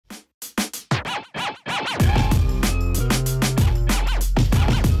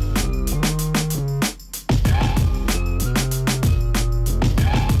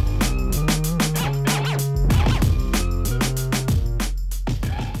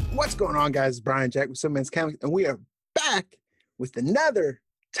What's going on, guys? It's Brian Jack with Some Men's Comics, and we are back with another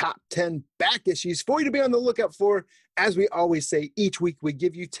top 10 back issues for you to be on the lookout for. As we always say, each week we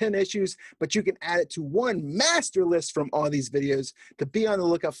give you 10 issues, but you can add it to one master list from all these videos to be on the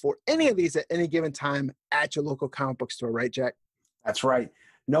lookout for any of these at any given time at your local comic book store, right, Jack? That's right.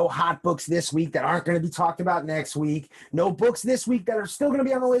 No hot books this week that aren't going to be talked about next week. No books this week that are still going to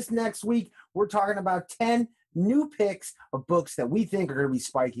be on the list next week. We're talking about 10 new picks of books that we think are going to be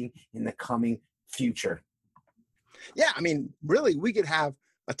spiking in the coming future. Yeah, I mean, really, we could have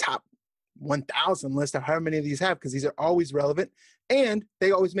a top 1,000 list of how many of these have, because these are always relevant and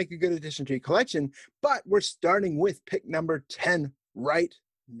they always make a good addition to your collection. But we're starting with pick number 10 right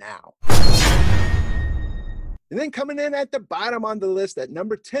now. And then coming in at the bottom on the list at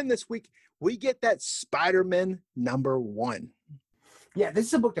number 10 this week, we get that Spider-Man #1. Yeah, this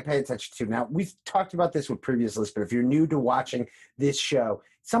is a book to pay attention to. Now, we've talked about this with previous lists, but if you're new to watching this show,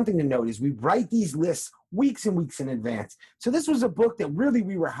 something to note is we write these lists weeks and weeks in advance. So this was a book that really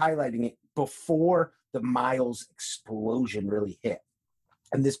we were highlighting it before the Miles explosion really hit.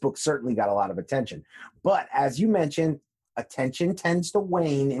 And this book certainly got a lot of attention. But as you mentioned, attention tends to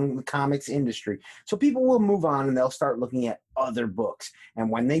wane in the comics industry. So people will move on and they'll start looking at other books. And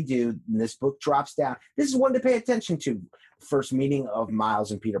when they do, this book drops down. This is one to pay attention to. First meeting of Miles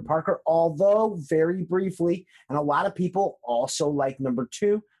and Peter Parker, although very briefly. And a lot of people also like number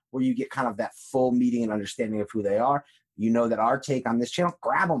 2, where you get kind of that full meeting and understanding of who they are. You know that our take on this channel,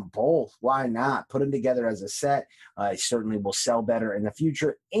 grab them both. Why not? Put them together as a set. It certainly will sell better in the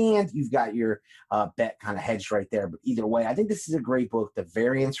future. And you've got your bet kind of hedged right there. But either way, I think this is a great book. The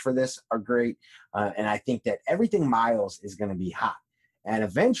variants for this are great. And I think that everything Miles is going to be hot. And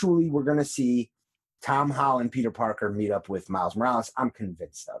eventually we're going to see Tom Holland, Peter Parker meet up with Miles Morales. I'm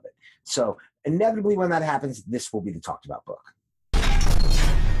convinced of it. So inevitably when that happens, this will be the talked about book.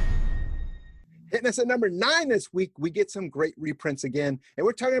 Hitting us at number 9 this week, we get some great reprints again. And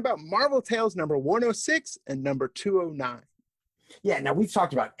we're talking about Marvel Tales number 106 and number 209. Yeah, now we've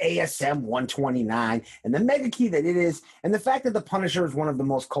talked about ASM 129 and the mega key that it is, and the fact that the Punisher is one of the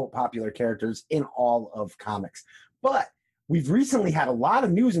most cult popular characters in all of comics. But we've recently had a lot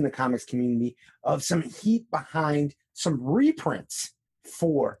of news in the comics community of some heat behind some reprints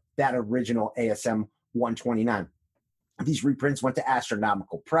for that original ASM 129. These reprints went to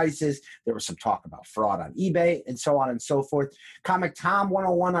astronomical prices. There was some talk about fraud on eBay and so on and so forth. Comic Tom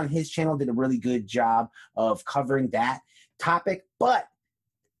 101 on his channel did a really good job of covering that topic. But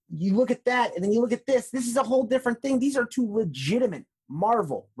you look at that and then you look at this. This is a whole different thing. These are two legitimate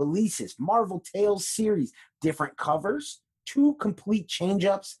Marvel releases, Marvel Tales series, different covers, 2 complete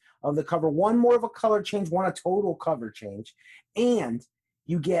change-ups of the cover, one more of a color change, one a total cover change, and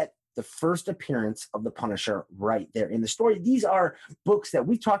you get the first appearance of the Punisher right there in the story. These are books that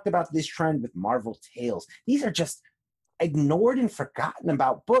we talked about this trend with Marvel Tales. These are just ignored and forgotten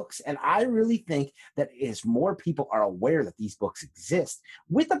about books, and I really think that as more people are aware that these books exist,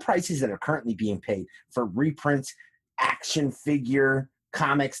 with the prices that are currently being paid for reprints, action figure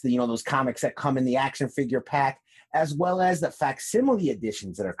comics, those comics that come in the action figure pack, as well as the facsimile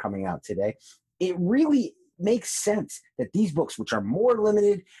editions that are coming out today, it really makes sense that these books, which are more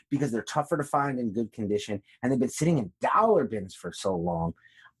limited because they're tougher to find in good condition and they've been sitting in dollar bins for so long,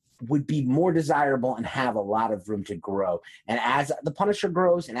 would be more desirable and have a lot of room to grow. And as the Punisher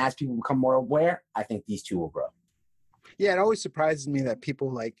grows and as people become more aware, I think these two will grow. Yeah, it always surprises me that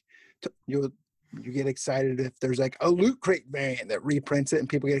people you get excited if there's like a Loot Crate variant that reprints it and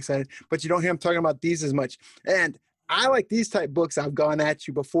people get excited, but you don't hear them talking about these as much. And I like these type books. I've gone at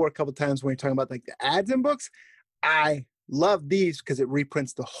you before a couple times when you're talking about like the ads in books. I love these because it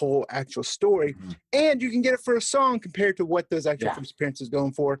reprints the whole actual story, and you can get it for a song compared to what those actual first appearances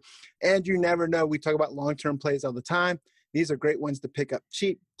going for. And you never know. We talk about long-term plays all the time. These are great ones to pick up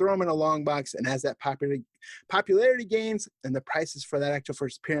cheap, throw them in a long box, and as that popularity gains and the prices for that actual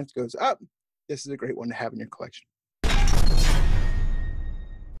first appearance goes up, this is a great one to have in your collection.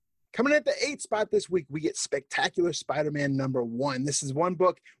 Coming at the 8th spot this week, we get Spectacular Spider-Man #1. This is one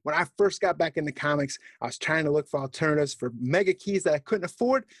book. When I first got back into comics, I was trying to look for alternatives for mega keys that I couldn't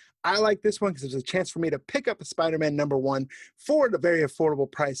afford. I like this one because it was a chance for me to pick up a Spider-Man #1 for a very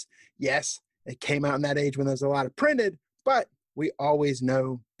affordable price. Yes, it came out in that age when there's a lot of printed, but we always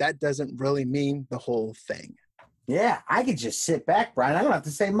know that doesn't really mean the whole thing. Yeah, I could just sit back, Brian. I don't have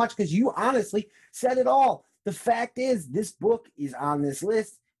to say much because you honestly said it all. The fact is, this book is on this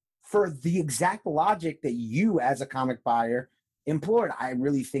list for the exact logic that you, as a comic buyer, implored. I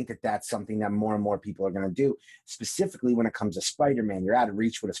really think that that's something that more and more people are going to do, specifically when it comes to Spider-Man. You're out of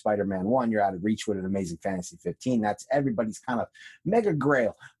reach with a Spider-Man 1. You're out of reach with an Amazing Fantasy 15. That's everybody's kind of mega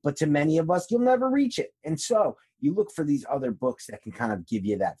grail. But to many of us, you'll never reach it. And so you look for these other books that can kind of give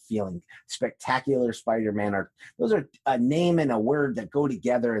you that feeling. Spectacular Spider-Man, those are a name and a word that go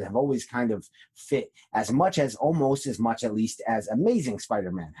together and have always kind of fit almost as much at least as Amazing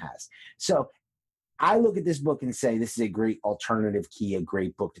Spider-Man has. So I look at this book and say this is a great alternative key, a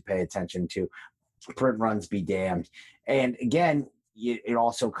great book to pay attention to. Print runs be damned. And again, it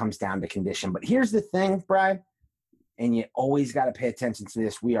also comes down to condition. But here's the thing, Brian, and you always got to pay attention to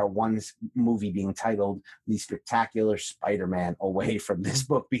this. We are one movie being titled The Spectacular Spider-Man away from this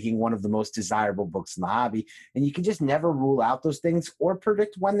book being one of the most desirable books in the hobby. And you can just never rule out those things or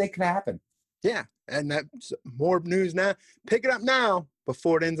predict when they could happen. Yeah, and that's more news now. Pick it up now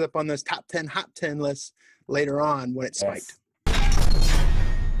before it ends up on those top 10 hot 10 lists later on when it's spiked.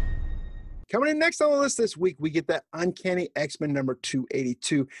 Coming in next on the list this week, we get that Uncanny X-Men number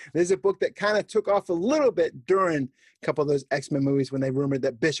 282. This is a book that kind of took off a little bit during a couple of those X-Men movies when they rumored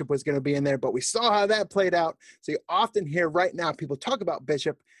that Bishop was going to be in there, but we saw how that played out. So you often hear right now people talk about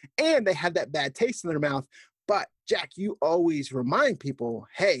Bishop, and they have that bad taste in their mouth. But, Jack, you always remind people,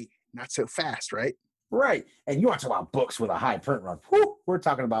 hey, not so fast, right? Right. And you want to talk about books with a high print run. Whew, we're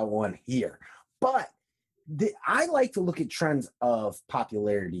talking about one here. But I like to look at trends of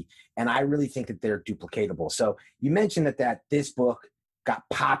popularity, and I really think that they're duplicatable. So you mentioned that this book got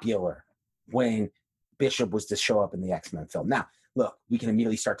popular when Bishop was to show up in the X-Men film. Now, look, we can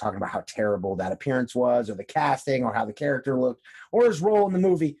immediately start talking about how terrible that appearance was, or the casting, or how the character looked, or his role in the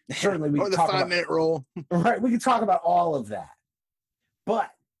movie. Certainly, we can talk about the 5-minute role. Right. We can talk about all of that. But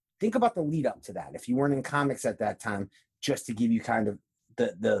think about the lead up to that. If you weren't in comics at that time, just to give you kind of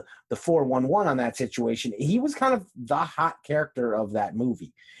the 411 on that situation, he was kind of the hot character of that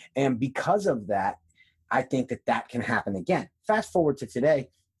movie. And because of that, I think that can happen again. Fast forward to today,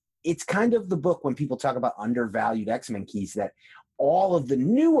 it's kind of the book when people talk about undervalued X-Men keys that all of the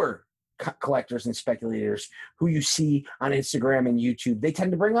newer collectors and speculators who you see on Instagram and YouTube, they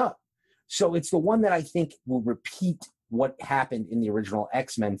tend to bring up. So it's the one that I think will repeat what happened in the original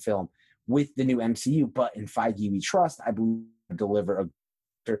X-Men film with the new MCU, but in Feige we trust, I believe deliver a.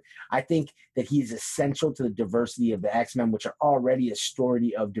 I think that he is essential to the diversity of the X-Men, which are already a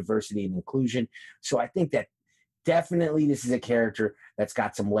story of diversity and inclusion. So I think that definitely this is a character that's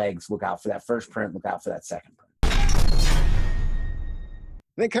got some legs. Look out for that first print. Look out for that second print.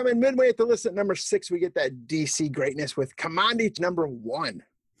 Then coming midway at the list at number 6, we get that DC greatness with Commandi number 1.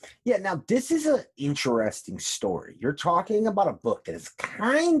 Yeah, now this is an interesting story. You're talking about a book that is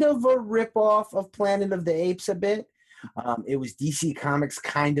kind of a ripoff of Planet of the Apes a bit. It was DC Comics'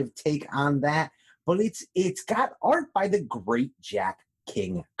 kind of take on that, but it's got art by the great Jack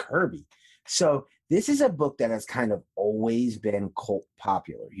King Kirby. So this is a book that has kind of always been cult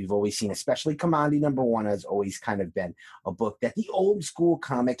popular. You've always seen, especially Commandi number 1 has always kind of been a book that the old school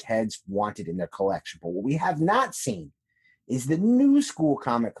comic heads wanted in their collection. But what we have not seen is the new school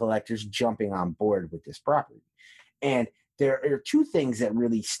comic collectors jumping on board with this property. And there are two things that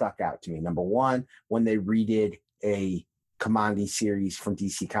really stuck out to me. Number one, when they redid a Commandi series from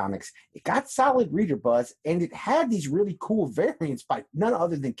DC Comics, it got solid reader buzz, and it had these really cool variants by none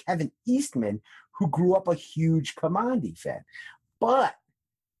other than Kevin Eastman, who grew up a huge Commandi fan. But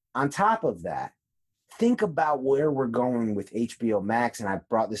on top of that, think about where we're going with HBO Max, and I've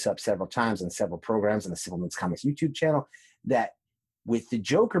brought this up several times on several programs on the Simpleman's Comics YouTube channel, that with the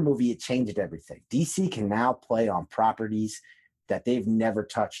Joker movie, it changed everything. DC can now play on properties that they've never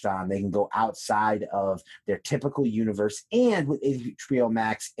touched on. They can go outside of their typical universe, and with HBO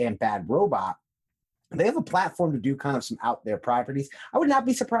Max and Bad Robot, they have a platform to do kind of some out there properties. I would not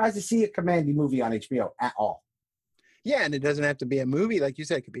be surprised to see a Commandi movie on HBO at all. Yeah, and it doesn't have to be a movie. Like you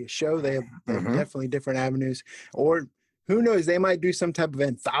said, it could be a show. They have definitely different avenues. Or who knows, they might do some type of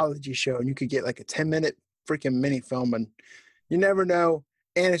anthology show, and you could get like a 10-minute freaking mini film, and you never know.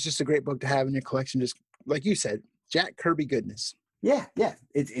 And it's just a great book to have in your collection. Just like you said, Jack Kirby goodness. Yeah.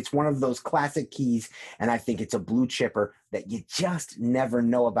 It's one of those classic keys, and I think it's a blue chipper that you just never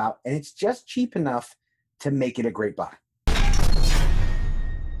know about, and it's just cheap enough to make it a great buy.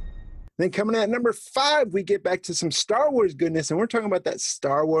 Then coming at number 5, we get back to some Star Wars goodness, and we're talking about that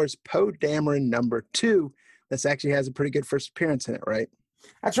Star Wars Poe Dameron number 2. This actually has a pretty good first appearance in it, right?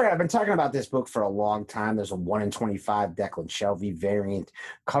 That's right. I've been talking about this book for a long time. There's a 1 in 25 Declan Shelby variant.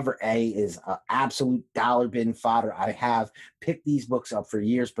 Cover A is an absolute dollar bin fodder. I have picked these books up for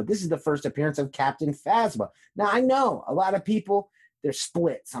years, but this is the first appearance of Captain Phasma. Now, I know a lot of people, they're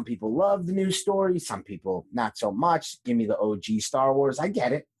split. Some people love the new story, some people not so much. Give me the OG Star Wars. I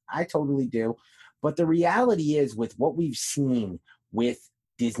get it. I totally do. But the reality is, with what we've seen with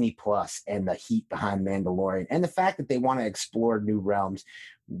Disney Plus and the heat behind Mandalorian and the fact that they want to explore new realms,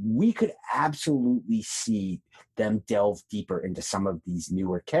 we could absolutely see them delve deeper into some of these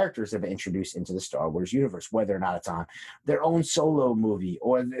newer characters that have introduced into the Star Wars universe, whether or not it's on their own solo movie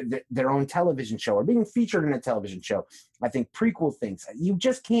or their own television show or being featured in a television show. I think prequel things, you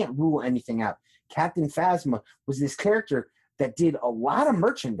just can't rule anything out. Captain Phasma was this character that did a lot of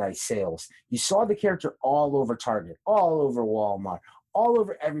merchandise sales. You saw the character all over Target, all over Walmart, all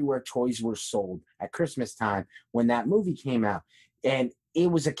over everywhere toys were sold at Christmas time when that movie came out. And it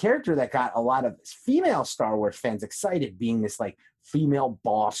was a character that got a lot of female Star Wars fans excited, being this like female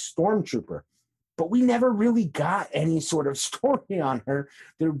boss stormtrooper. But we never really got any sort of story on her.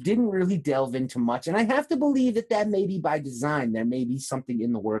 They didn't really delve into much. And I have to believe that that may be by design. There may be something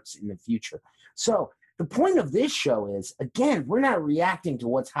in the works in the future. So the point of this show is, again, we're not reacting to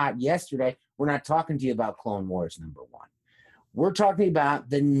what's hot yesterday. We're not talking to you about Clone Wars #1. We're talking about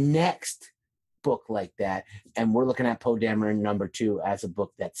the next book like that, and we're looking at Poe Dameron #2 as a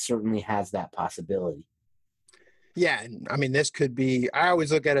book that certainly has that possibility. Yeah, and I mean, this could be, I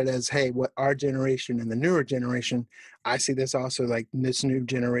always look at it as, hey, what our generation and the newer generation, I see this also like this new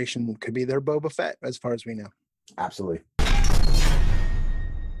generation could be their Boba Fett, as far as we know. Absolutely.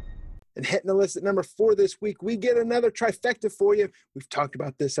 And hitting the list at #4 this week, we get another trifecta for you. We've talked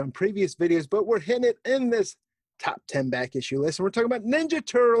about this on previous videos, but we're hitting it in this top 10 back issue list. And we're talking about Ninja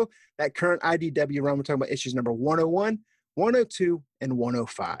Turtle, that current IDW run. We're talking about issues number 101, 102, and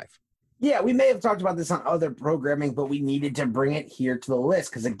 105. Yeah, we may have talked about this on other programming, but we needed to bring it here to the list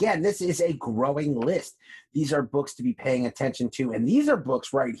because, again, this is a growing list. These are books to be paying attention to, and these are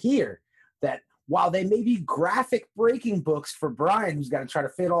books right here that, while they may be graphic-breaking books for Brian, who's got to try to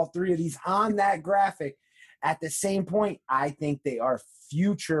fit all three of these on that graphic, at the same point, I think they are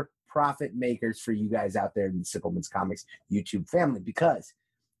future profit makers for you guys out there in the Sippelman's Comics YouTube family, because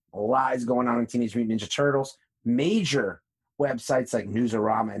a lot is going on in Teenage Mutant Ninja Turtles. Major websites like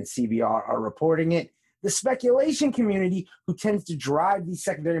Newsarama and CBR are reporting it. The speculation community, who tends to drive these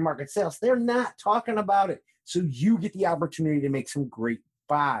secondary market sales, they're not talking about it. So you get the opportunity to make some great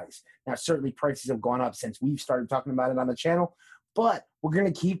buys. Now, certainly prices have gone up since we've started talking about it on the channel, but we're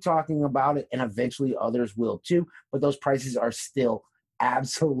going to keep talking about it, and eventually others will too. But those prices are still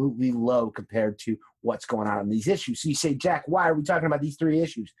absolutely low compared to what's going on in these issues. So you say, Jack, why are we talking about these three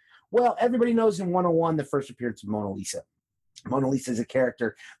issues? Well, everybody knows in 101 the first appearance of Mona Lisa. Mona Lisa is a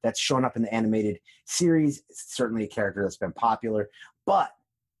character that's shown up in the animated series. It's certainly a character that's been popular, but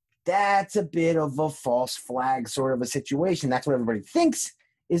that's a bit of a false flag sort of a situation. That's what everybody thinks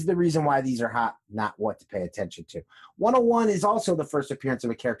is the reason why these are hot, not what to pay attention to. 101 is also the first appearance of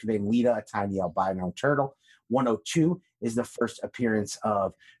a character named Lita, a tiny albino turtle. 102 is the first appearance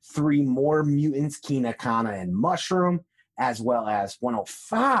of three more mutants, Kina, Kana, and Mushroom, as well as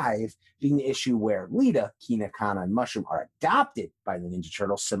 105 being the issue where Lita, Kina, Kana, and Mushroom are adopted by the Ninja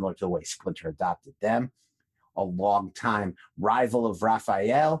Turtles, similar to the way Splinter adopted them. A longtime rival of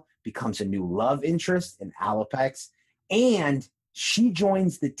Raphael becomes a new love interest in Alopex, and she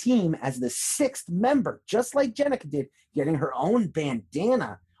joins the team as the 6th member, just like Jenica did, getting her own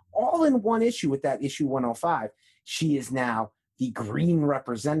bandana, all in one issue with that issue 105. She is now the green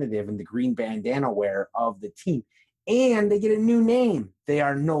representative and the green bandana wearer of the team. And they get a new name. They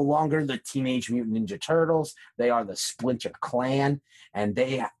are no longer the Teenage Mutant Ninja Turtles. They are the Splinter Clan, and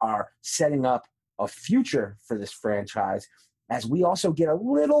they are setting up a future for this franchise, as we also get a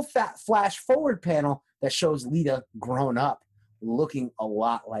little fat flash forward panel that shows Lita grown up, looking a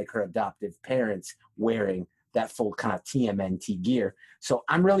lot like her adoptive parents, wearing that full kind of TMNT gear. So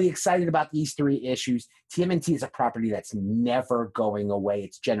I'm really excited about these three issues. TMNT is a property that's never going away.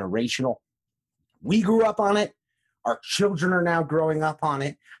 It's generational. We grew up on it. Our children are now growing up on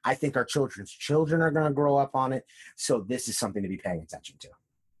it. I think our children's children are going to grow up on it. So this is something to be paying attention to.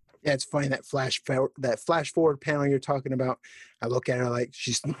 Yeah, it's funny that flash forward panel you're talking about. I look at her like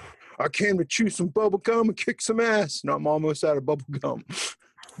I came to chew some bubble gum and kick some ass. No, I'm almost out of bubble gum.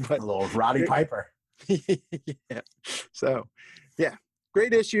 But a little Roddy Piper. Yeah. So, yeah,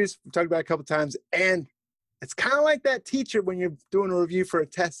 great issues. We talked about it a couple times, and it's kind of like that teacher when you're doing a review for a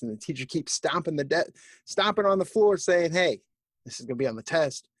test, and the teacher keeps stomping on the floor, saying, "Hey, this is going to be on the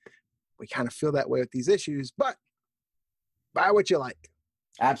test." We kind of feel that way with these issues, but buy what you like.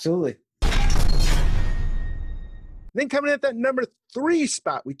 Absolutely. Then coming at that #3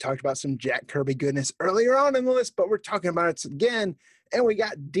 spot, we talked about some Jack Kirby goodness earlier on in the list, but we're talking about it again And we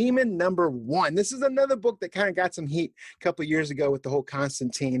got Demon #1. This is another book that kind of got some heat a couple years ago with the whole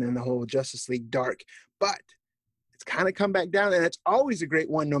Constantine and the whole Justice League Dark. But it's kind of come back down, and it's always a great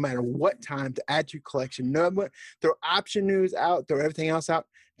one no matter what time to add to your collection. Throw option news out, throw everything else out.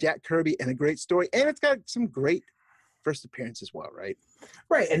 Jack Kirby and a great story. And it's got some great first appearance as well, right?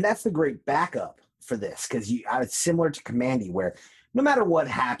 Right, and that's the great backup for this, because it's similar to Commandy, where no matter what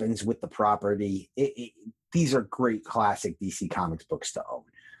happens with the property, these are great classic DC Comics books to own.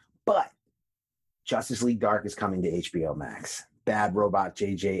 But Justice League Dark is coming to HBO Max. Bad Robot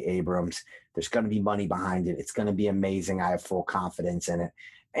J.J. Abrams. There's going to be money behind it. It's going to be amazing. I have full confidence in it.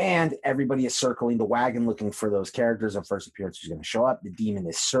 And everybody is circling the wagon looking for those characters of first appearance who's going to show up. The Demon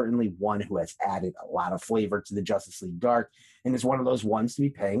is certainly one who has added a lot of flavor to the Justice League Dark and is one of those ones to be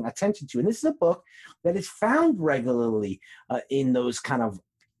paying attention to. And this is a book that is found regularly in those kind of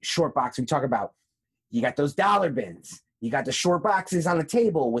short boxes. We talk about, you got those dollar bins. You got the short boxes on the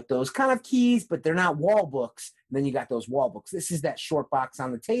table with those kind of keys, but they're not wall books. And then you got those wall books. This is that short box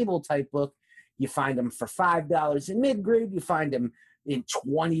on the table type book. You find them for $5 in mid-grade. You find them in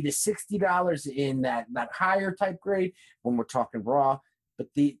 $20 to $60 in that higher type grade when we're talking raw. But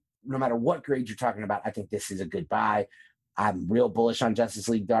no matter what grade you're talking about, I think this is a good buy. I'm real bullish on Justice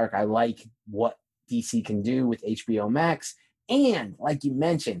League Dark. I like what DC can do with HBO Max. And like you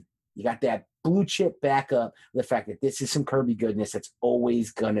mentioned, you got that blue chip backup, the fact that this is some Kirby goodness that's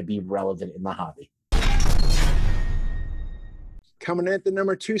always going to be relevant in the hobby. Coming in at the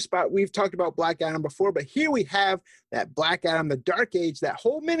 #2 spot, we've talked about Black Adam before, but here we have that Black Adam, the Dark Age, that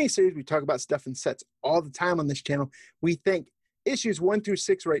whole miniseries. We talk about stuff in sets all the time on this channel. We think issues 1 through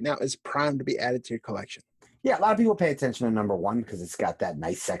 6 right now is primed to be added to your collection. Yeah, a lot of people pay attention to #1 because it's got that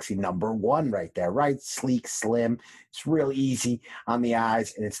nice, sexy #1 right there, right? Sleek, slim. It's real easy on the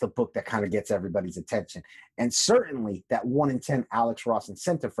eyes, and it's the book that kind of gets everybody's attention. And certainly that 1 in 10 Alex Ross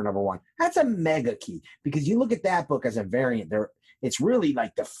incentive for #1, that's a mega key, because you look at that book as a variant there. It's really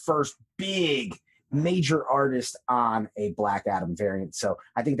like the first big major artist on a Black Adam variant. So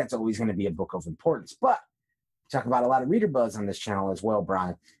I think that's always going to be a book of importance. But we talk about a lot of reader buzz on this channel as well,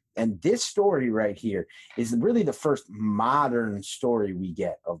 Brian. And this story right here is really the first modern story we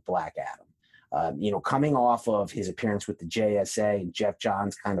get of Black Adam. Coming off of his appearance with the JSA and Jeff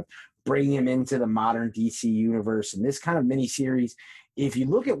Johns kind of bringing him into the modern DC universe. And this kind of miniseries, if you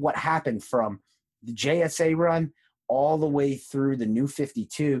look at what happened from the JSA run all the way through the New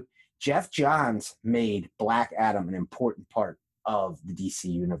 52, Jeff Johns made Black Adam an important part of the DC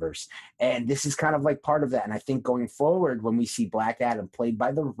universe. And this is kind of like part of that. And I think going forward, when we see Black Adam played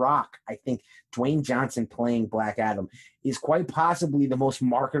by The Rock, I think Dwayne Johnson playing Black Adam is quite possibly the most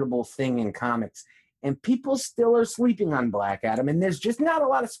marketable thing in comics. And people still are sleeping on Black Adam. And there's just not a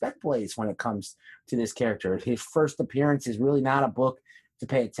lot of spec plays when it comes to this character. His first appearance is really not a book to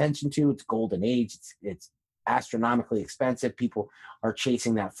pay attention to. It's Golden Age. It's astronomically expensive. People are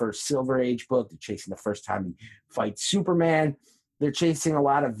chasing that first Silver Age book. They're chasing the first time he fights Superman. They're chasing a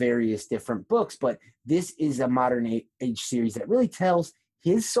lot of various different books, but this is a modern age series that really tells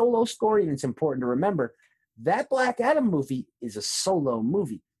his solo story. And it's important to remember that Black Adam movie is a solo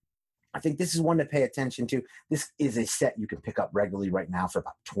movie. I think this is one to pay attention to. This is a set you can pick up regularly right now for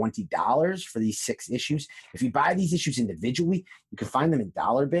about $20 for these 6 issues. If you buy these issues individually, you can find them in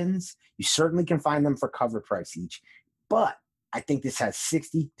dollar bins. You certainly can find them for cover price each. But I think this has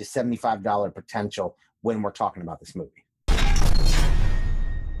 $60 to $75 potential when we're talking about this movie.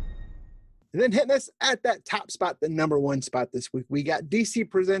 And then hitting us at that top spot, the #1 spot this week, we got DC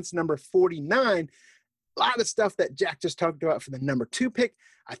Presents number 49. A lot of stuff that Jack just talked about for the #2 pick,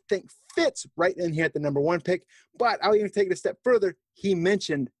 I think fits right in here at the #1 pick. But I'll even take it a step further. He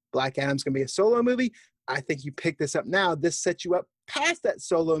mentioned Black Adam's going to be a solo movie. I think you pick this up now. This sets you up past that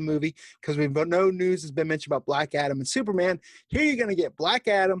solo movie because no news has been mentioned about Black Adam and Superman. Here you're going to get Black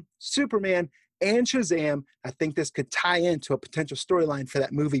Adam, Superman, and Shazam. I think this could tie into a potential storyline for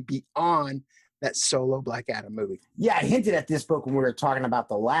that movie beyond that solo Black Adam movie. Yeah, I hinted at this book when we were talking about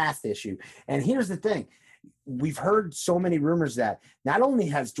the last issue. And here's the thing. We've heard so many rumors that not only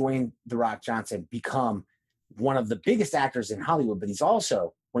has Dwayne "The Rock" Johnson become one of the biggest actors in Hollywood, but he's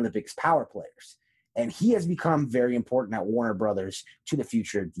also one of the biggest power players. And he has become very important at Warner Brothers to the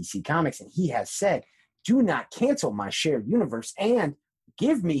future of DC Comics. And he has said, do not cancel my shared universe and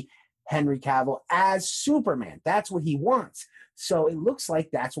give me Henry Cavill as Superman. That's what he wants. So it looks like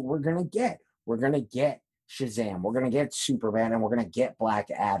that's what we're going to get. We're going to get Shazam. We're going to get Superman, and we're going to get Black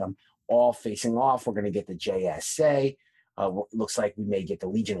Adam all facing off. We're going to get the JSA. Looks like we may get the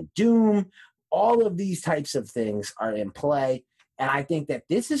Legion of Doom. All of these types of things are in play. And I think that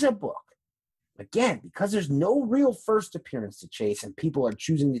this is a book again, because there's no real first appearance to chase and people are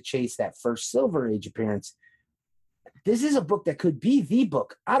choosing to chase that first Silver Age appearance, this is a book that could be the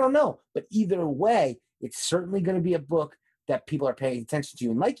book. I don't know. But either way, it's certainly going to be a book that people are paying attention to.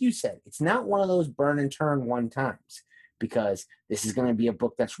 And like you said, it's not one of those burn and turn one times, because this is going to be a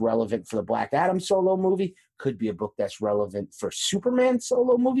book that's relevant for the Black Adam solo movie, could be a book that's relevant for Superman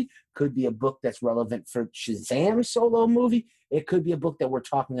solo movie, could be a book that's relevant for Shazam solo movie. It could be a book that we're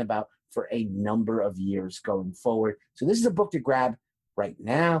talking about for a number of years going forward. So this is a book to grab right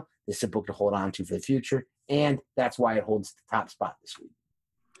now. This is a book to hold on to for the future. And that's why it holds the top spot this week.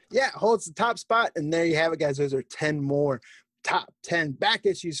 Yeah, it holds the top spot. And there you have it, guys. Those are 10 more top 10 back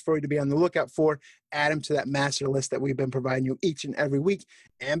issues for you to be on the lookout for. Add them to that master list that we've been providing you each and every week.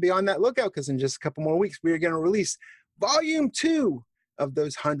 And be on that lookout, because in just a couple more weeks, we are going to release volume 2 of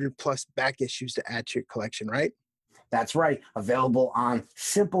those 100+ back issues to add to your collection, right? That's right. Available on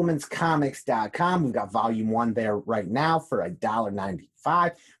simplemenscomics.com. We've got volume 1 there right now for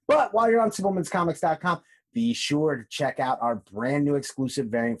 $1.95. But while you're on simplemenscomics.com, be sure to check out our brand new exclusive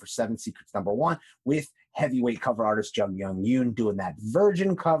variant for Seven Secrets #1 with heavyweight cover artist Jung Young Yoon doing that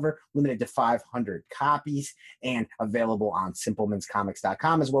virgin cover, limited to 500 copies, and available on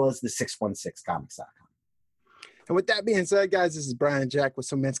simplemenscomics.com as well as the 616comics.com. And with that being said, guys, this is Brian and Jack with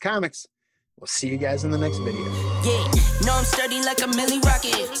Some Men's Comics. We'll see you guys in the next video. Yeah, no, I'm sturdy like a Millie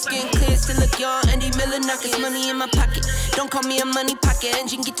Rocket. Skin clear, still look young, Andy Miller knockers. Money in my pocket, don't call me a money pocket.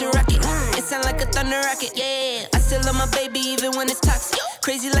 Engine get to rocket, it sound like a thunder rocket. Yeah, I still love my baby even when it's toxic.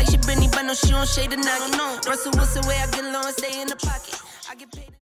 Crazy like she Britney, but no, she don't shade the noggin. Russell Wilson, way I get low and stay in the pocket.